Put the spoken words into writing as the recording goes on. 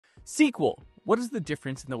SQL. What is the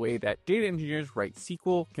difference in the way that data engineers write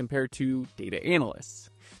SQL compared to data analysts?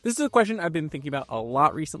 This is a question I've been thinking about a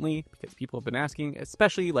lot recently because people have been asking,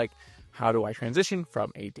 especially like, how do I transition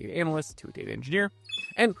from a data analyst to a data engineer?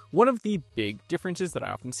 And one of the big differences that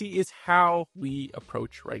I often see is how we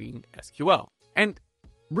approach writing SQL. And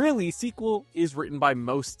really, SQL is written by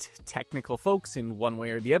most technical folks in one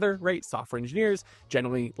way or the other, right? Software engineers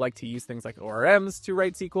generally like to use things like ORMs to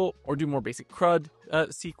write SQL or do more basic CRUD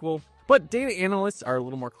SQL. But data analysts are a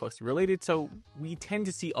little more closely related, so we tend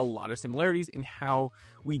to see a lot of similarities in how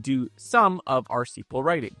we do some of our SQL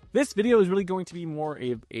writing. This video is really going to be more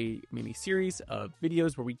of a mini series of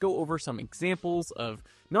videos where we go over some examples of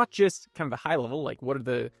not just kind of the high level, like what are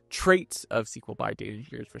the traits of SQL by data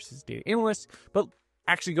engineers versus data analysts, but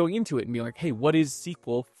actually going into it and being like, hey, what is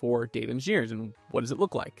SQL for data engineers and what does it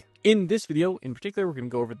look like? In this video in particular, we're going to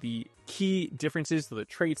go over the key differences, so the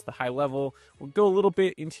traits, the high level. We'll go a little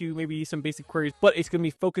bit into maybe some basic queries, but it's going to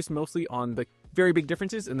be focused mostly on the very big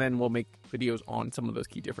differences, and then we'll make videos on some of those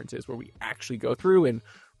key differences where we actually go through and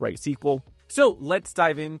write SQL. So let's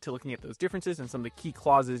dive into looking at those differences and some of the key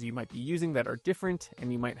clauses you might be using that are different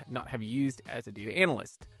and you might not have used as a data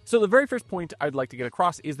analyst. So the very first point I'd like to get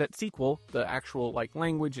across is that SQL, the actual like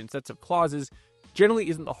language and sets of clauses, generally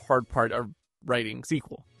isn't the hard part of writing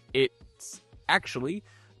SQL. It's actually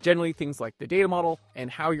generally things like the data model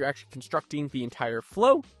and how you're actually constructing the entire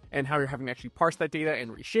flow and how you're having to actually parse that data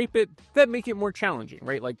and reshape it that make it more challenging,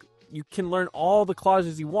 right? Like you can learn all the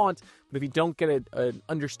clauses you want, but if you don't get an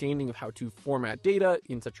understanding of how to format data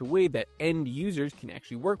in such a way that end users can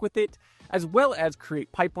actually work with it, as well as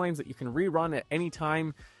create pipelines that you can rerun at any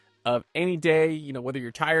time of any day, you know, whether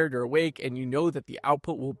you're tired or awake, and you know that the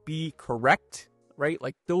output will be correct, right?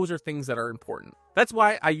 Like those are things that are important. That's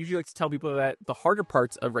why I usually like to tell people that the harder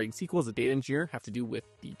parts of writing SQL as a data engineer have to do with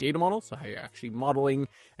the data model, so how you're actually modeling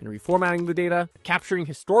and reformatting the data, capturing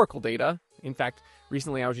historical data. In fact,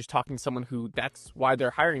 recently I was just talking to someone who that's why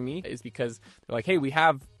they're hiring me, is because they're like, hey, we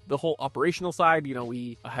have the whole operational side, you know,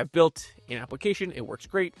 we have built an application, it works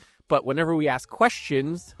great, but whenever we ask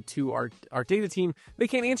questions to our data team, they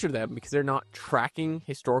can't answer them because they're not tracking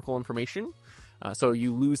historical information. So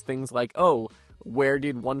you lose things like, oh, where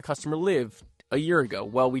did one customer live a year ago?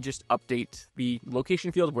 Well, we just update the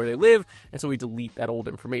location field where they live, and so we delete that old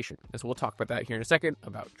information. And so we'll talk about that here in a second,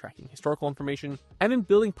 about tracking historical information. And then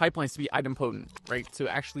building pipelines to be idempotent, right? To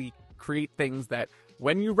actually create things that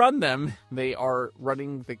when you run them, they are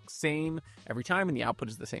running the same every time and the output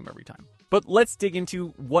is the same every time. But let's dig into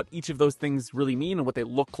what each of those things really mean and what they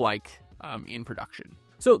look like in production.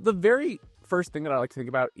 So the very first thing that I like to think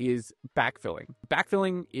about is backfilling.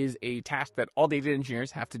 Backfilling is a task that all data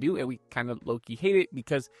engineers have to do, and we kind of low-key hate it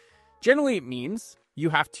because generally it means you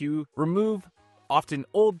have to remove often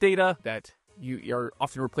old data that you are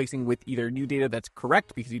often replacing with either new data that's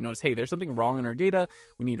correct because you notice, hey, there's something wrong in our data.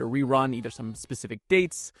 We need to rerun either some specific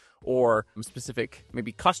dates or some specific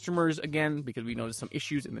maybe customers again because we notice some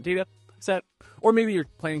issues in the data set. Or maybe you're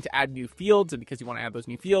planning to add new fields, and because you want to add those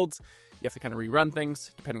new fields, you have to kind of rerun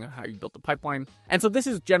things depending on how you built the pipeline. And so this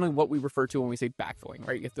is generally what we refer to when we say backfilling,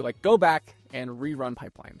 right? You have to like go back and rerun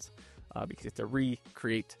pipelines because you have to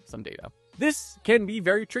recreate some data. This can be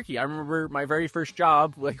very tricky. I remember my very first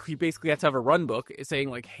job, like we basically had to have a run book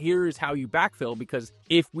saying like, here's how you backfill, because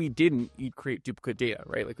if we didn't, you'd create duplicate data,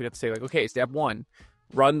 right? Like we'd have to say like, okay, step one,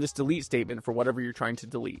 run this delete statement for whatever you're trying to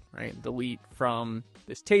delete, right? Delete from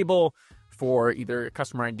this table for either a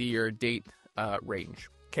customer ID or date range.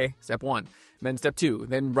 Okay, step one. And then step two,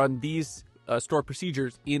 then run these stored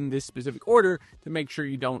procedures in this specific order to make sure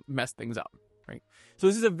you don't mess things up, right? So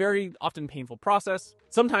this is a very often painful process.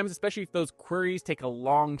 Sometimes, especially if those queries take a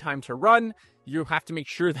long time to run, you have to make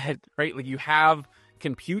sure that, right, like you have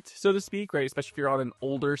compute, so to speak, right? Especially if you're on an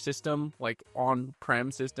older system, like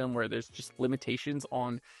on-prem system where there's just limitations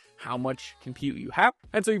on how much compute you have.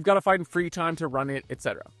 And so you've got to find free time to run it,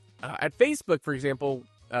 etc. At Facebook, for example,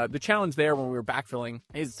 the challenge there when we were backfilling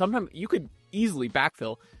is sometimes you could easily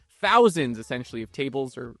backfill thousands essentially of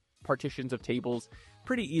tables or partitions of tables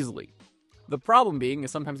pretty easily. The problem being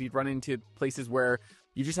is sometimes you'd run into places where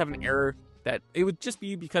you just have an error that it would just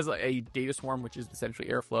be because a data swarm, which is essentially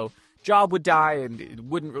Airflow, job would die and it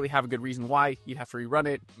wouldn't really have a good reason why. You'd have to rerun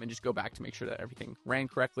it and just go back to make sure that everything ran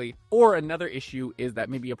correctly. Or another issue is that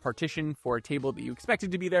maybe a partition for a table that you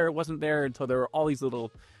expected to be there wasn't there, and so there were all these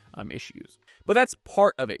little issues. But that's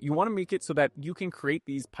part of it. You want to make it so that you can create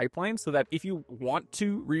these pipelines so that if you want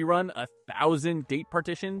to rerun 1,000 date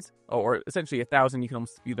partitions, or essentially 1,000, you can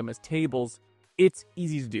almost view them as tables, it's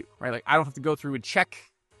easy to do, right? Like I don't have to go through and check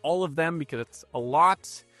all of them because it's a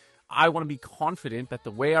lot. I want to be confident that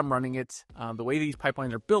the way I'm running it, the way these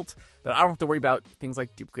pipelines are built, that I don't have to worry about things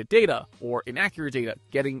like duplicate data or inaccurate data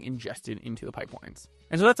getting ingested into the pipelines.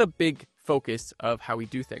 And so that's a big focus of how we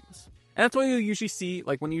do things. And that's why you usually see,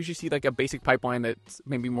 like when you usually see like a basic pipeline that's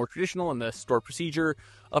maybe more traditional in the stored procedure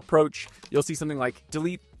approach, you'll see something like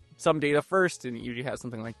delete some data first, and it usually has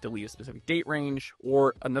something like delete a specific date range,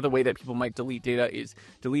 or another way that people might delete data is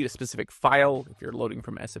delete a specific file if you're loading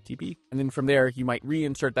from SFTP. And then from there, you might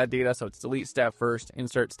reinsert that data. So it's delete step first,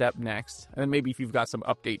 insert step next. And then maybe if you've got some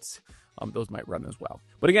updates, those might run as well.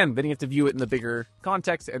 But again, then you have to view it in the bigger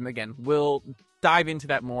context. And again, we'll dive into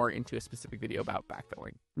that more into a specific video about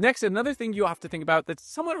backfilling. Next, another thing you have to think about that's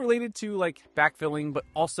somewhat related to like backfilling, but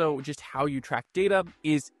also just how you track data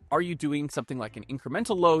is, are you doing something like an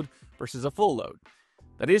incremental load versus a full load?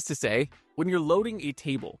 That is to say, when you're loading a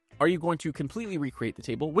table, are you going to completely recreate the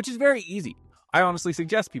table, which is very easy. I honestly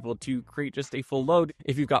suggest people to create just a full load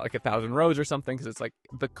if you've got like 1,000 rows or something, because it's like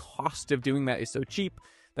the cost of doing that is so cheap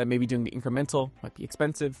that maybe doing the incremental might be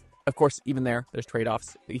expensive. Of course, even there's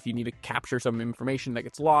trade-offs. If you need to capture some information that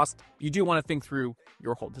gets lost, you do want to think through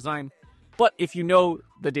your whole design. But if you know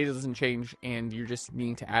the data doesn't change and you're just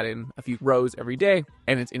needing to add in a few rows every day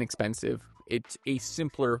and it's inexpensive, it's a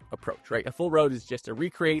simpler approach, right? A full load is just a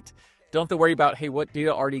recreate. Don't have to worry about, hey, what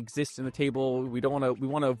data already exists in the table. We want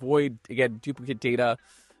to avoid, again, duplicate data.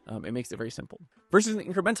 It makes it very simple. Versus an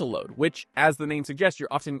incremental load, which, as the name suggests, you're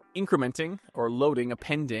often incrementing or loading,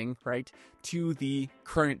 appending, right, to the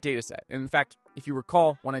current data set. And in fact, if you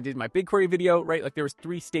recall, when I did my BigQuery video, right, like there was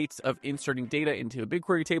 3 states of inserting data into a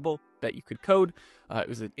BigQuery table that you could code. It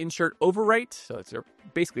was an insert overwrite, so it's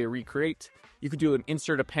basically a recreate. You could do an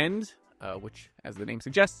insert append, which, as the name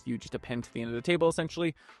suggests, you just append to the end of the table,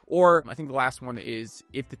 essentially. Or I think the last one is,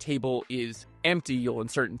 if the table is empty, you'll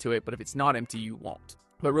insert into it, but if it's not empty, you won't.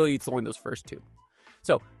 But really, it's only those first 2.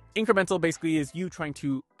 So incremental basically is you trying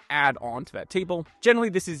to add on to that table. Generally,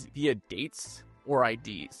 this is via dates or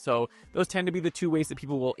IDs. So those tend to be the 2 ways that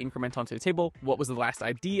people will increment onto the table. What was the last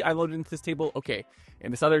ID I loaded into this table? Okay,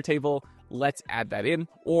 in this other table, let's add that in.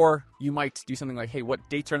 Or you might do something like, hey, what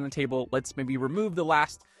dates are in the table? Let's maybe remove the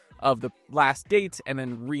last of the last date and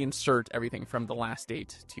then reinsert everything from the last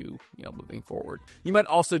date to, moving forward. You might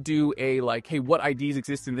also do a like, hey, what IDs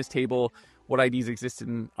exist in this table? What IDs exist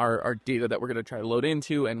in our data that we're going to try to load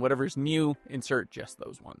into, and whatever's new, insert just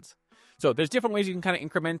those ones. So there's different ways you can kind of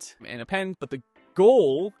increment and append, but the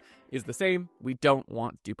goal is the same. We don't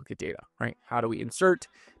want duplicate data, right? How do we insert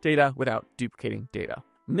data without duplicating data?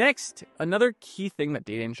 Next, another key thing that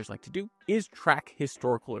data engineers like to do is track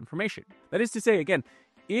historical information. That is to say, again,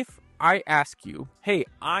 if I ask you, hey,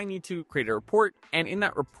 I need to create a report, and in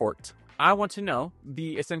that report, I want to know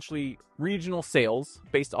the essentially regional sales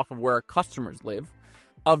based off of where our customers live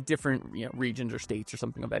of different regions or states or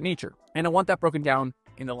something of that nature. And I want that broken down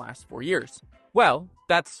in the last 4 years. Well,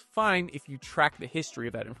 that's fine if you track the history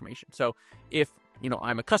of that information. So if,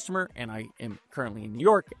 I'm a customer and I am currently in New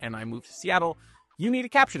York and I moved to Seattle, you need to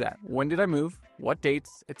capture that. When did I move? What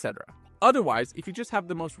dates, etc. Otherwise, if you just have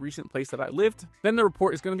the most recent place that I lived, then the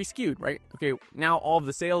report is going to be skewed, right? Okay, now all of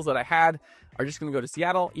the sales that I had are just going to go to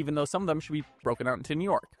Seattle, even though some of them should be broken out into New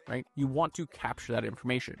York, right? You want to capture that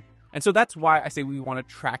information. And so that's why I say we want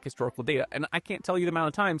to track historical data. And I can't tell you the amount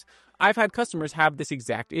of times I've had customers have this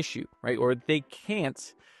exact issue, right? Or they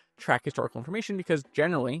can't track historical information because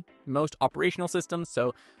generally most operational systems,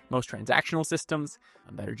 so most transactional systems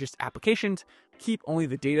that are just applications, keep only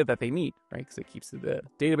the data that they need, right? Because it keeps the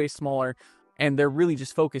database smaller, and they're really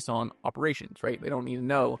just focused on operations, right? They don't need to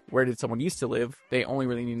know where did someone used to live. They only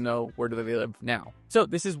really need to know where do they live now. So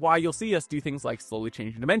this is why you'll see us do things like slowly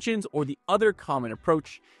changing dimensions, or the other common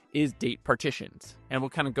approach is date partitions. And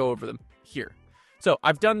we'll kind of go over them here. So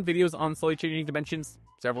I've done videos on slowly changing dimensions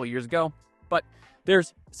several years ago, but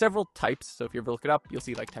there's several types. So if you ever look it up, you'll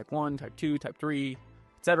see like type 1, type 2, type 3,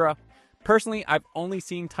 etc. Personally, I've only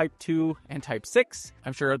seen type 2 and type 6.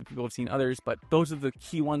 I'm sure other people have seen others, but those are the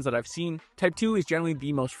key ones that I've seen. Type 2 is generally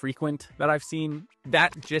the most frequent that I've seen.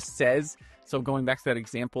 That just says, so going back to that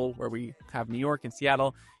example where we have New York and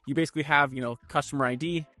Seattle, you basically have, customer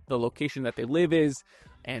ID, the location that they live is,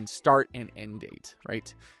 and start and end date,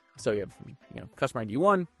 right? So you have, customer ID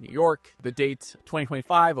 1, New York, the date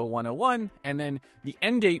 2025-0101, and then the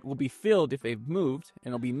end date will be filled if they've moved,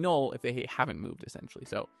 and it'll be null if they haven't moved, essentially.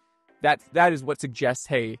 So that is what suggests,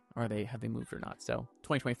 hey, have they moved or not? So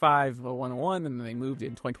 2025-0101, and then they moved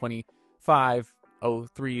in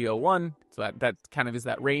 2025-0301. So that kind of is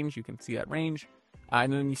that range. You can see that range.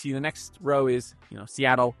 And then you see the next row is,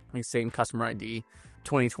 Seattle, same customer ID,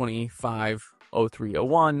 2025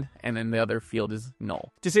 0301, and then the other field is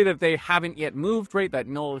null. To say that they haven't yet moved, right, that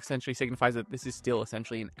null essentially signifies that this is still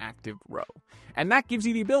essentially an active row. And that gives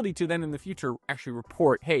you the ability to then in the future actually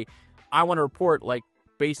report, hey, I want to report like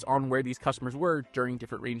based on where these customers were during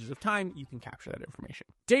different ranges of time, you can capture that information.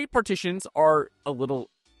 Date partitions are a little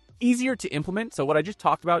easier to implement. So what I just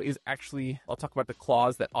talked about is actually, I'll talk about the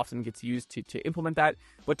clause that often gets used to implement that.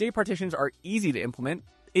 But date partitions are easy to implement.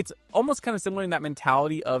 It's almost kind of similar in that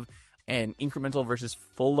mentality of an incremental versus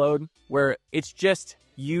full load, where it's just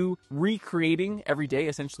you recreating every day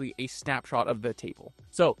essentially a snapshot of the table.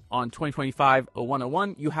 So on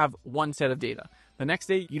 2025-0101, you have one set of data. The next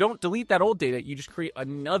day, you don't delete that old data, you just create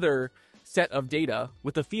another set of data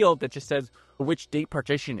with a field that just says which date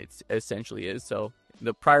partition it essentially is. So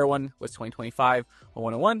the prior one was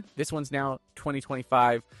 2025-0101. This one's now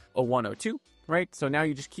 2025-0102, right? So now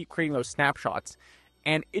you just keep creating those snapshots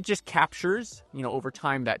and it just captures, over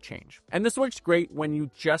time that change. And this works great when you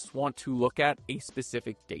just want to look at a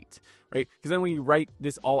specific date, right? Because then when you write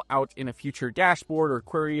this all out in a future dashboard or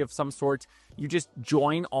query of some sort, you just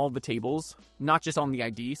join all the tables, not just on the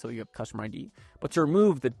ID, so you have customer ID, but to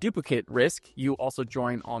remove the duplicate risk, you also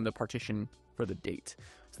join on the partition for the date.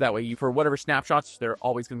 So that way, for whatever snapshots, they're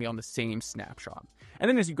always going to be on the same snapshot. And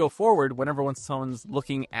then as you go forward, whenever someone's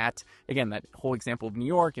looking at, again, that whole example of New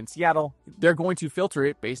York and Seattle, they're going to filter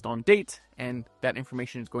it based on date, and that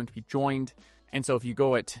information is going to be joined. And so if you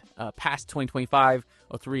go at past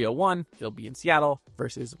 2025-0301, it'll be in Seattle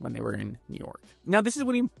versus when they were in New York. Now, this is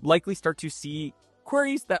when you likely start to see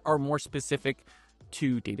queries that are more specific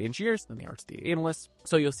to data engineers than they are to data analysts.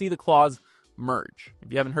 So you'll see the clause merge.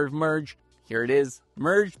 If you haven't heard of merge, here it is.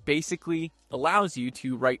 Merge basically allows you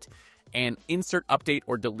to write an insert, update,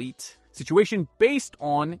 or delete situation based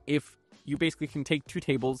on if you basically can take two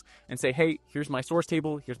tables and say, hey, here's my source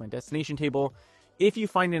table, here's my destination table. If you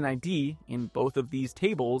find an ID in both of these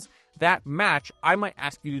tables that match, I might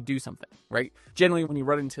ask you to do something, right? Generally, when you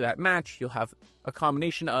run into that match, you'll have a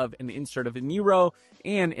combination of an insert of a new row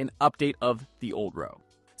and an update of the old row.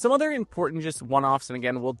 Some other important just one-offs, and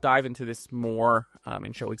again, we'll dive into this more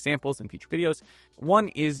and show examples in future videos. One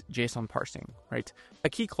is JSON parsing, right? A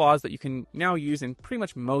key clause that you can now use in pretty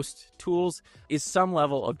much most tools is some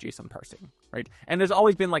level of JSON parsing, right? And there's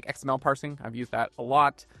always been like XML parsing. I've used that a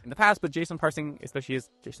lot in the past, but JSON parsing, especially as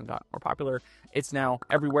JSON got more popular, it's now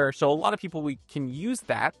everywhere. So a lot of people, we can use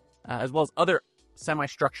that as well as other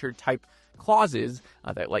semi-structured type clauses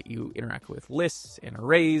that let you interact with lists and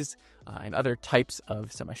arrays and other types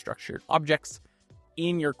of semi-structured objects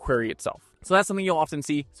in your query itself. So that's something you'll often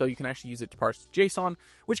see. So you can actually use it to parse JSON,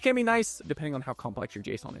 which can be nice depending on how complex your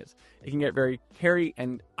JSON is. It can get very hairy,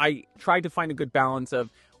 and I tried to find a good balance of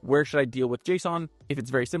where should I deal with JSON. If it's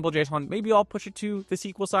very simple JSON, maybe I'll push it to the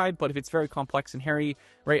SQL side, but if it's very complex and hairy,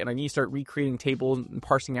 right, and I need to start recreating tables and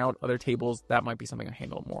parsing out other tables, that might be something I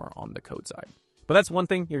handle more on the code side. But that's one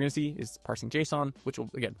thing you're going to see is parsing JSON, which we'll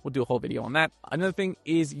do a whole video on that. Another thing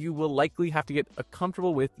is you will likely have to get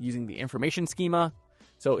comfortable with using the information schema.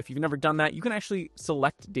 So if you've never done that, you can actually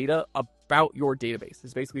select data about your database.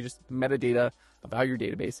 It's basically just metadata about your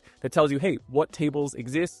database that tells you, hey, what tables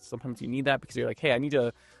exist. Sometimes you need that because you're like, hey, I need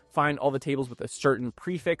to find all the tables with a certain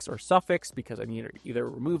prefix or suffix because I need to either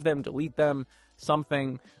remove them, delete them,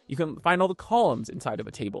 something. You can find all the columns inside of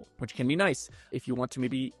a table, which can be nice if you want to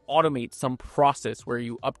maybe automate some process where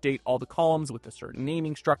you update all the columns with a certain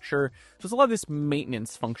naming structure. So it's a lot of this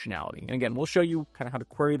maintenance functionality. And again, we'll show you kind of how to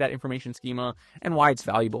query that information schema and why it's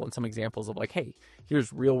valuable and some examples of like, hey,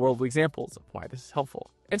 here's real world examples of why this is helpful.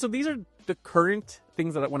 And so these are the current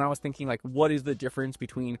things that when I was thinking like, what is the difference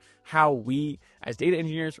between how we as data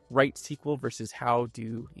engineers write SQL versus how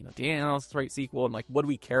do, data analysts write SQL, and like, what do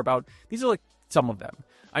we care about? These are like some of them.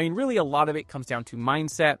 I mean, really a lot of it comes down to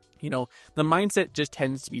mindset. The mindset just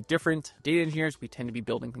tends to be different. Data engineers, we tend to be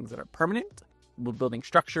building things that are permanent. We're building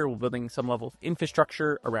structure, we're building some level of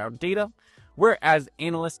infrastructure around data. Whereas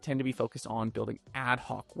analysts tend to be focused on building ad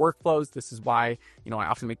hoc workflows. This is why, I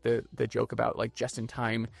often make the joke about like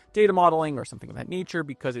just-in-time data modeling or something of that nature,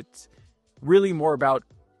 because it's really more about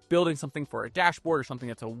building something for a dashboard or something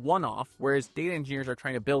that's a one-off, whereas data engineers are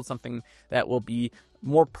trying to build something that will be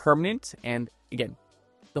more permanent. And again,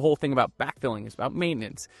 the whole thing about backfilling is about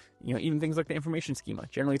maintenance. Even things like the information schema,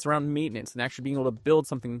 generally it's around maintenance and actually being able to build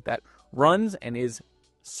something that runs and is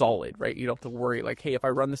solid, right? You don't have to worry like, hey, if I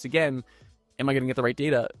run this again, am I going to get the right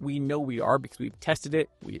data? We know we are because we've tested it.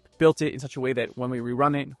 We've built it in such a way that when we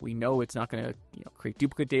rerun it, we know it's not going to create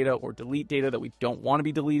duplicate data or delete data that we don't want to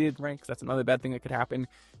be deleted, right? Because that's another bad thing that could happen.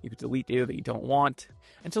 You could delete data that you don't want.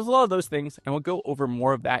 And so there's a lot of those things, and we'll go over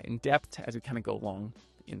more of that in depth as we kind of go along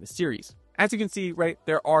in the series. As you can see, right,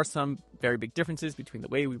 there are some very big differences between the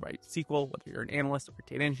way we write SQL, whether you're an analyst or a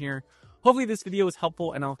data engineer. Hopefully this video is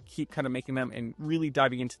helpful, and I'll keep kind of making them and really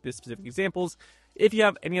diving into the specific examples. If you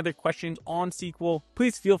have any other questions on SQL,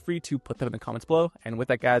 please feel free to put them in the comments below. And with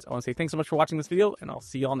that, guys, I want to say thanks so much for watching this video, and I'll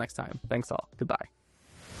see you all next time. Thanks all. Goodbye.